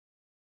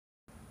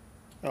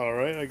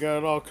Alright, I got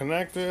it all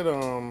connected.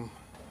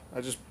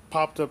 I just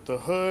popped up the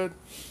hood.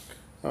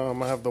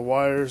 I have the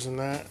wires and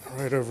that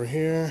right over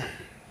here.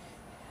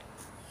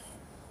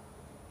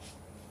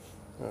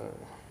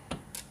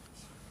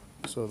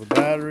 So the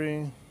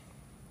battery,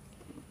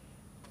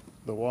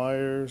 the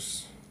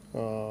wires,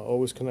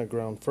 always connect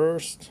ground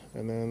first,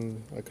 and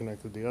then I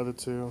connected the other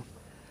two.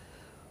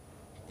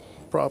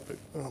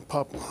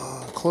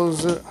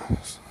 Close it.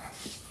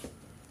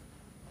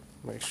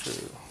 Make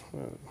sure.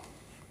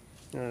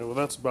 Alright, well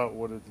that's about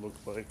what it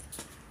looked like.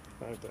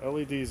 Alright, the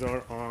LEDs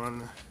are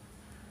on.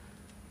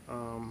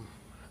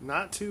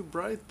 Not too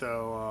bright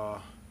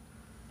though.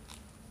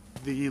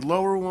 The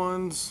lower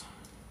ones,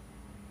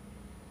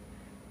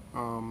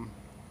 the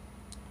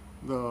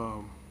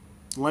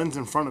lens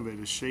in front of it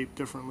is shaped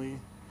differently,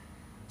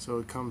 so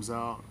it comes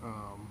out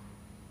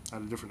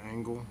at a different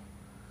angle.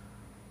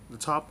 The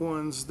top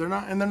ones, they're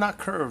not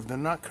curved. They're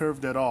not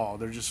curved at all.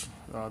 They're just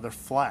they're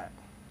flat,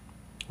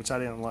 which I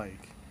didn't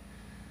like.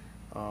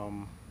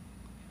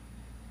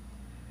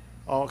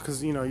 All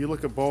because you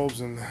look at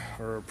bulbs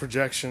or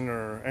projection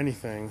or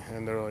anything,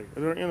 and they're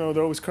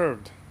always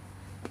curved.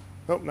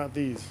 Nope, not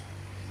these.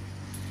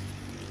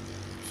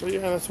 So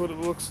yeah, that's what it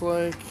looks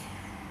like.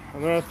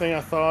 Another thing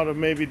I thought of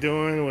maybe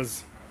doing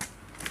was,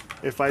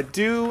 if I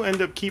do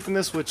end up keeping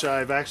this, which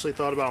I've actually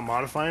thought about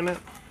modifying it,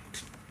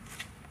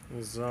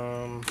 is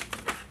I'll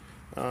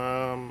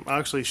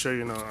actually show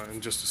you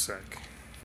in just a sec.